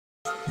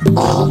Fuck.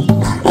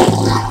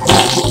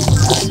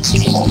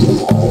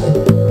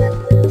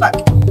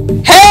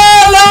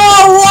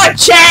 Hello,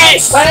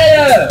 watches!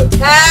 Hello!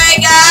 Hey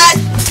guys!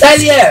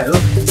 Hello!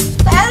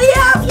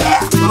 Hello,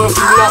 yeah! No.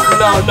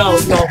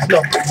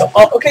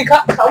 Oh, okay,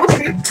 come with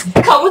me.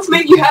 Come with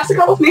me. You have to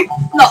come with me.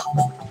 No.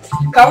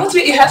 Come with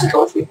me. You have to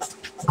come with me.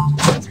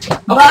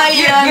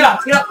 Okay, get up.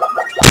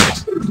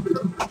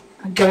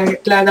 I'm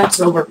glad that's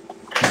over.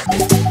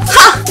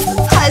 Ha!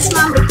 I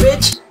slammed the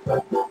bitch.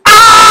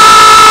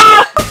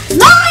 Ah!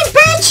 Lie,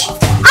 bitch!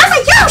 I'm a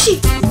Yoshi!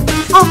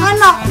 Oh, I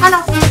know.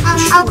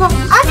 I'll go.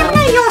 I'm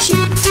a Yoshi.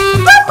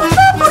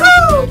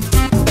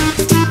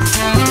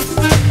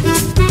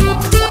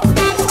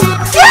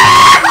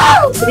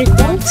 Yeah! 3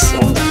 points?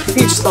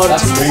 Peach started.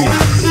 That's green.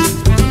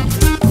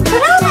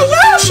 But I'm a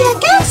Yoshi. I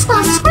can't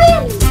stop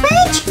screaming,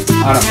 bitch!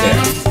 I don't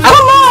care. I'm a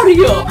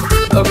Mario!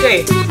 Okay.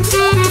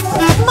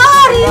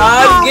 Mario!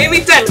 Give me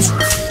 10.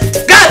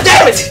 God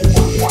damn it!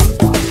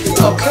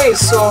 Okay,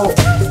 so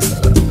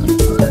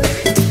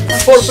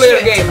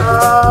 4-player game.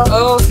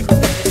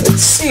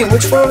 Let's see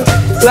which one.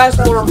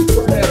 Platform.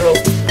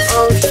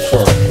 Oh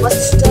shit.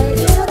 What's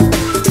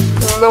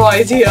that? No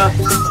idea.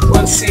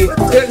 Let's see.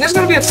 There's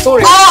gonna be a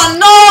story. Oh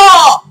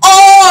no! Oh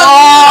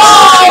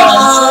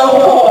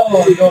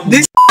no!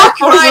 This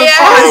my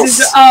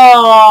ass!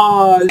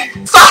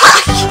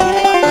 Fuck!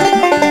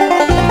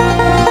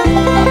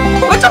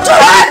 What's up to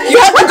that? You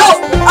have to go!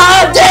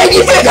 Dang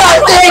it!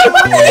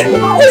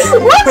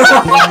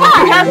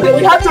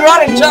 You have to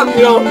run and jump,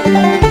 you know.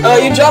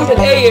 You jump at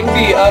A and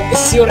B.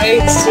 This is your A,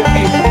 this is your B.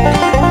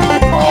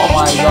 Oh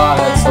my god,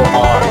 that's so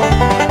hard.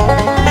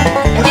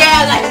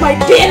 Yeah, like my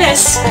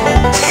penis!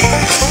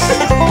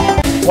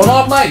 What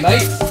up, mate?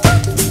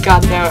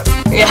 God damn it.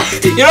 Yeah.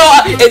 You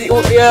know,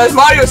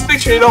 Mario's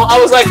picture, you know, I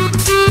was like,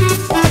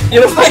 you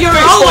know, You're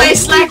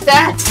always like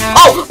that.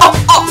 Oh,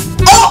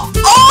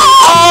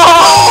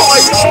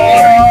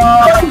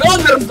 you're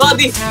goner,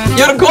 buddy.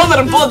 You're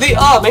goner, buddy.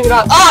 Oh, maybe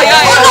not. Oh,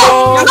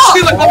 yeah. You're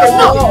still like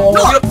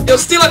you're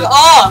still like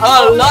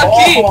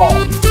lucky.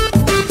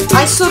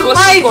 I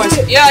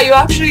survived. Yeah, you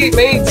actually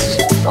made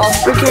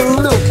freaking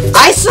loot.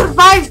 I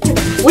survived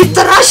with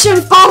the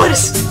Russian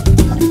powers.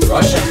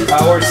 Russian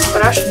powers?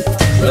 Russian.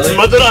 Really?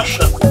 Mother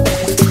Russia.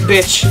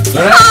 Bitch.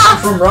 You're not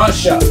from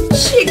Russia.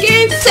 She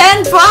gave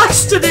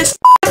 $10 to this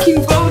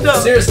fucking Bodo.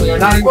 Seriously, you're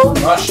not even from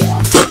Russia.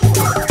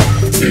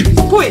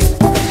 Wait.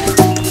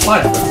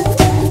 What?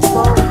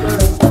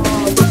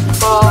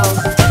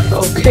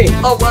 Okay.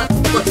 Oh, what?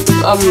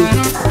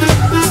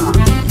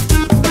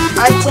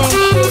 I think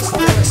he's the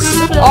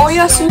Oh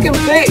yes, you can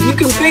pay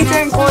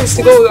 10 coins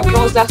to go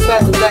across that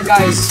path with that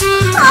guy's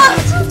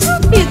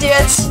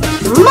idiots.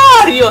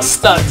 Mario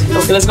stunt.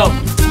 Okay, let's go.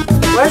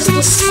 Where's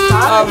the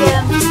start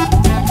again?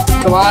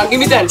 Come on, give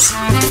me 10s.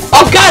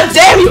 Oh god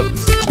damn you!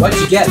 What'd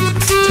you get?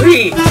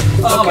 3.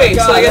 Oh Okay, my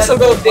god, so I guess I'll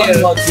go there. The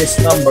luckiest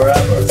number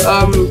ever.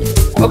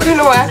 Okay,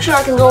 no, actually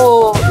I can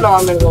go. No,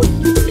 I'm gonna go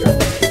here.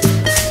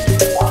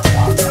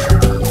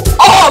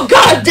 Oh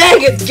god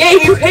dang it! Game,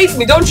 you hate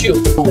me, don't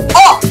you?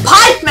 Oh,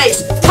 pipe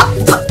maze!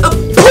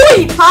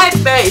 Pipe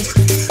maze!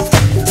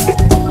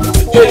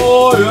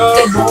 Oh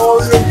yeah, Mario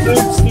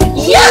 60.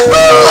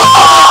 Yahoo!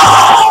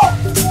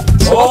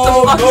 What the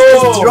fuck is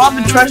this? Drop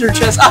the treasure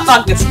chest. Ah,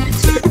 fuck this.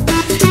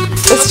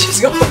 Let's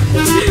just go.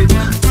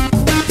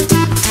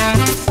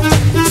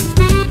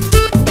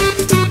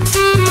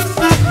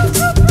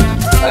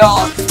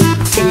 Oh,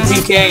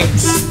 DK.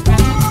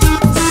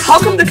 How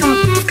come the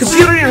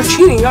computer you're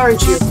cheating,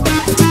 aren't you?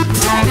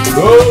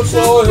 Go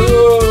so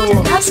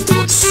you. That's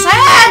no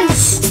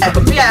sense!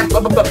 Yeah.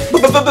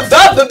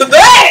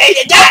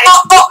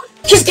 Oh,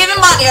 he's giving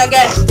money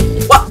again.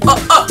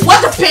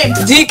 What a pimp!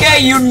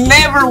 DK, you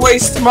never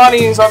waste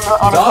money on a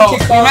Donkey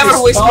poke. Kong You never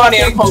is waste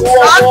money on talking pokes. to a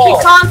Donkey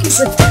wall. Kong is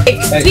a dick.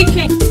 Hey.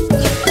 DK.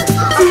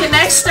 Okay,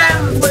 next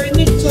time we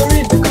need to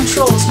read the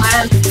controls,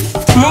 man.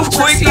 Move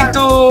quickly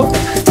to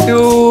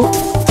Do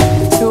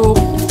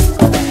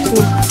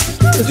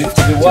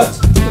what?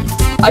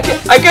 I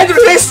can't do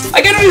this!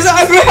 I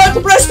have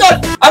to press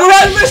start! I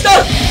can't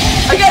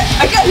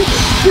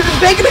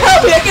they can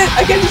help me! I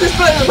can't just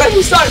press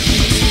start!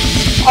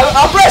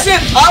 I'll press it!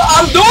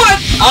 I'm doing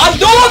it!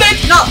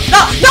 No!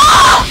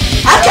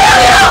 I kill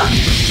you!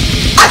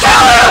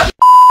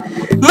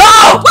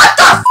 No! What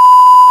the f***?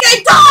 I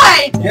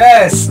died!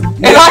 Yes!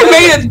 And I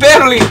made it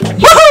barely!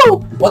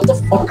 Woohoo! What the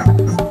fuck?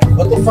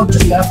 What the fuck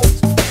just happened?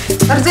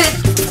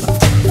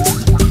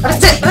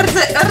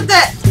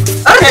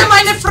 Arte,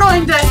 meine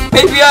Freunde!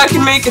 Maybe I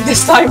can make it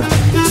this time.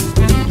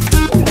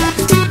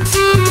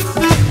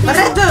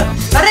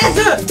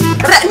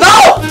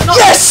 No!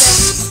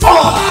 Yes!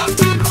 Oh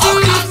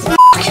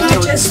god.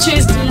 You just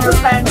chased in your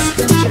pants,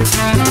 didn't you?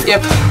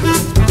 Yep.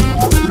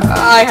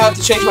 I have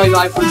to change my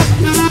diapers.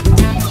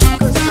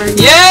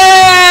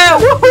 Yeah!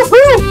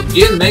 Woohoo!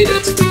 Ian made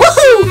it.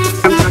 Woohoo!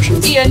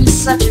 Ian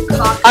is such a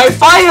cock. I'm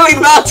finally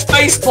not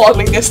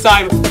facepalming this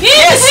time.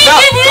 Yes! Now,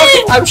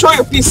 look, I'm showing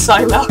a peace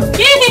sign now.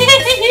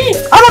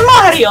 I'm a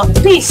Mario!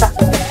 Pizza!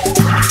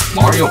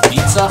 Mario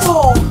pizza?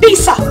 Oh,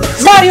 Pizza!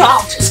 Mario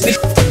out!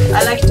 I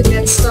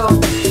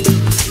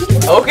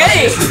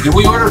Seriously, do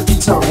we order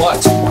pizza or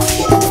what?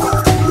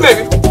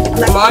 Maybe.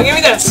 Come on, give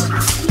me this.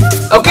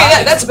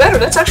 Okay, that's better.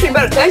 That's actually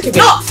better. Thank you,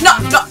 babe.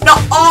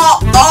 No.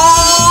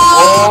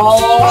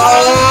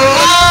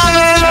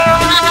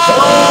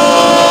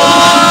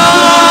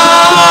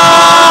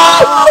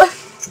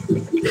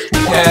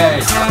 Yay.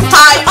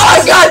 Hi. Oh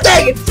my god,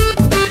 dang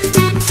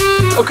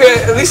it!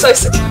 Okay, at least I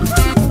said.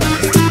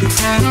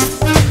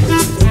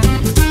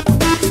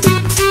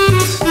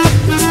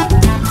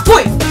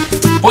 Boy!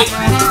 Wait.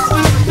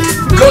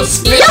 Go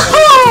spit.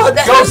 Yahoo!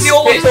 That Go was the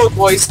old spit. Toad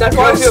voice. That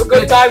Go reminds me of good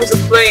spit. times of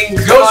playing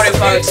Go Mario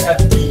Kart. spit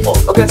at people.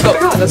 Okay, let's go.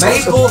 Yeah, that's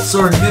awesome. Maples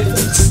or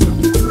nipples?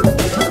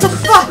 What the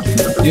fuck?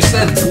 You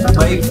said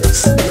maples.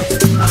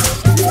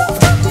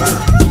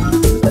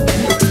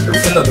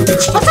 Hello,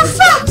 Peach. What the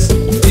fuck?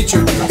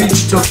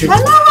 Peach took you. I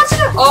know what to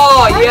do.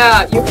 Oh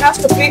yeah, you have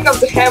to pick up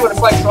the hammer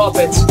if I drop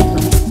it.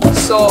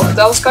 So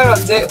that was kind of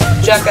a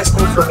jackass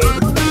move for me.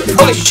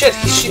 Holy shit,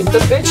 the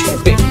bitch hit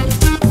me.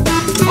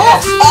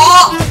 Yes.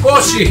 Oh. Of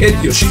course she hit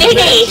you. She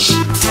Finish.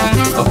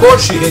 Of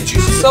course she hit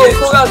you. She's a So bitch.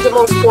 who got the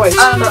most points?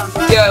 I don't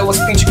know. Yeah, it was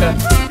Peachka.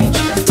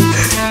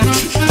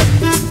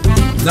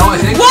 No, I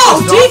think Whoa,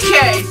 it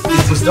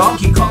DK. was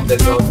Donkey Kong that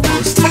got the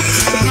most.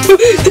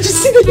 Did you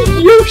see the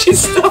Yoshi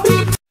stuff?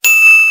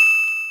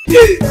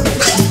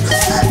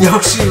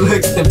 Yoshi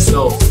licked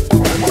himself.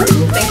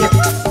 Thank you.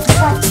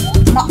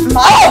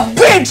 Oh,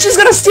 bitch! She's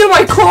gonna steal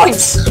my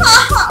coins!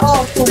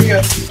 Oh, for you.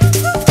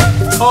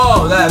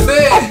 Oh, that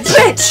bitch!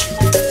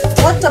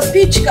 Bitch! What the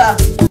pichka?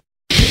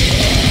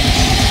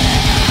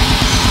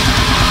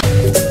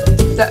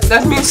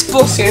 That means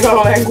pussy in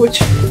our language.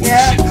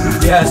 Yeah.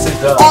 Yes, it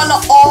does. Oh no,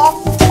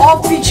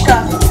 oh,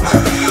 pichka.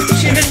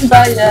 She didn't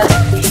buy that.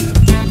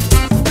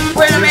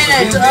 Wait a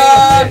minute,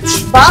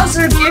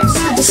 Bowser gives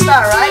her the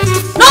star, right?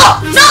 No!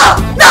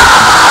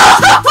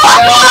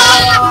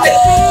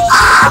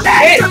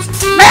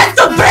 Meant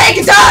to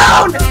break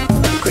down!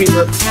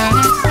 Creeper.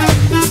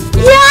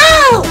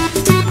 Yow!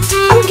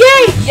 I'm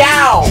gay!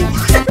 Yow!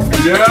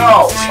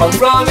 Yeah, I'm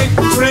running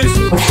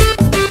crazy.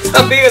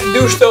 Stop being a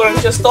douche though and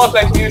just talk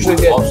like you usually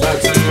did.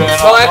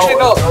 Well, actually,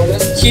 no.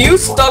 He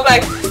used to talk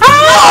like,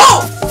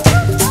 No!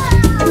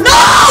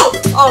 No!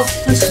 oh,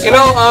 you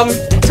know,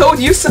 Toad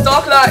used to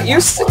talk like,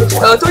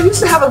 Toad used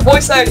to have a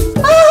voice like,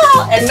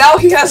 ah, and now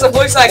he has a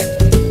voice like,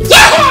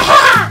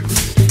 yeah!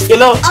 You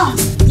know, Oh,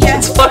 yeah.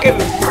 it's fucking,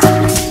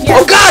 Yeah.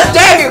 oh god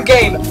damn you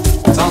game!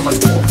 Sounds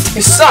like more.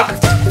 You suck!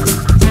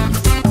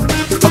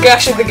 Okay,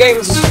 actually the game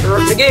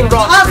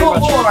brought pretty Tug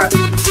of much. war.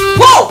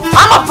 Whoa!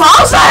 I'm a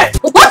Bowser!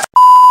 What?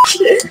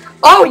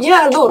 Oh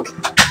yeah, look.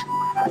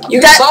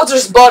 You got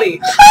Bowser's body.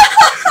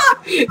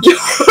 You're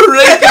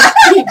raping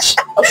Peach,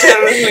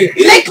 apparently.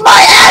 Lick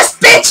my ass,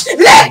 bitch!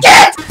 Lick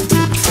it!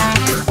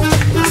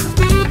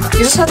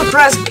 You just have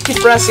to keep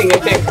pressing, I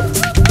think.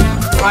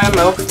 I don't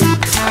know.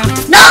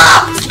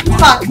 No!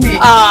 Fuck me.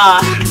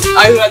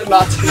 I'd rather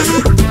not.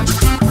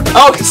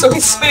 Okay, so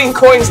he's spinning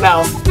coins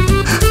now.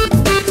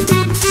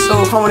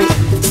 So how many?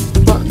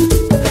 What?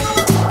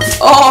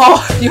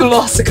 Oh, you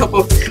lost a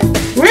couple.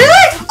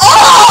 Really?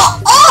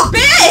 Oh! Oh,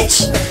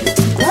 bitch!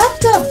 What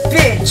the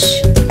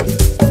bitch?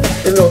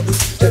 Hello.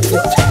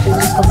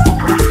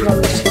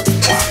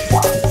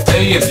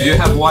 Hey, do you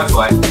have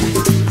Wi-Fi?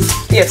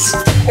 Yes.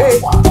 Hey.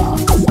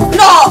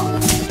 No!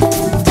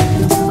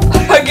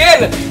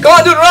 Again! Come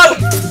on, dude, run!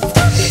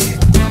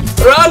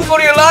 Run for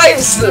your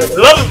lives!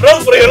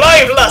 Run for your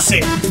life,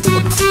 lassie!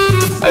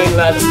 I mean,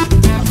 lad.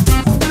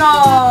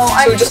 No,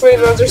 So we just made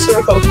another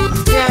circle.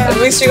 yeah. At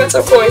least you got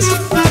some coins.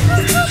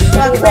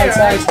 Fuck me, Right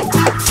side.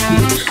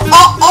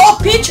 Oh,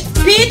 Peach,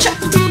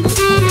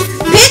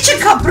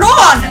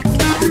 cabron!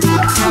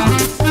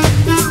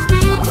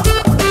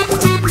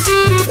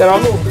 Then I'll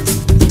move.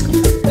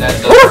 That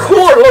Oh,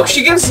 cool! Look,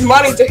 she gives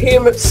money to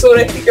him so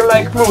that he can,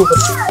 like, move.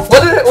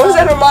 What does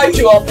that remind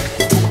you of?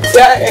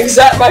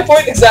 Yeah, my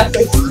point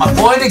exactly. my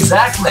point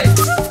exactly.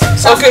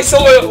 Okay,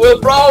 so we'll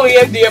probably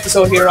end the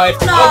episode here, right?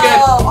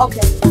 No,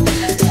 okay.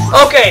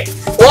 Okay,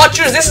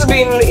 watchers, this has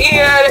been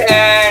Ian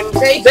and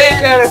Bacon.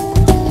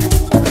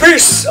 Bacon.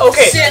 Peace!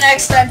 Okay, See you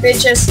next time,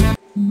 bitches.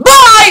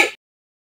 bye!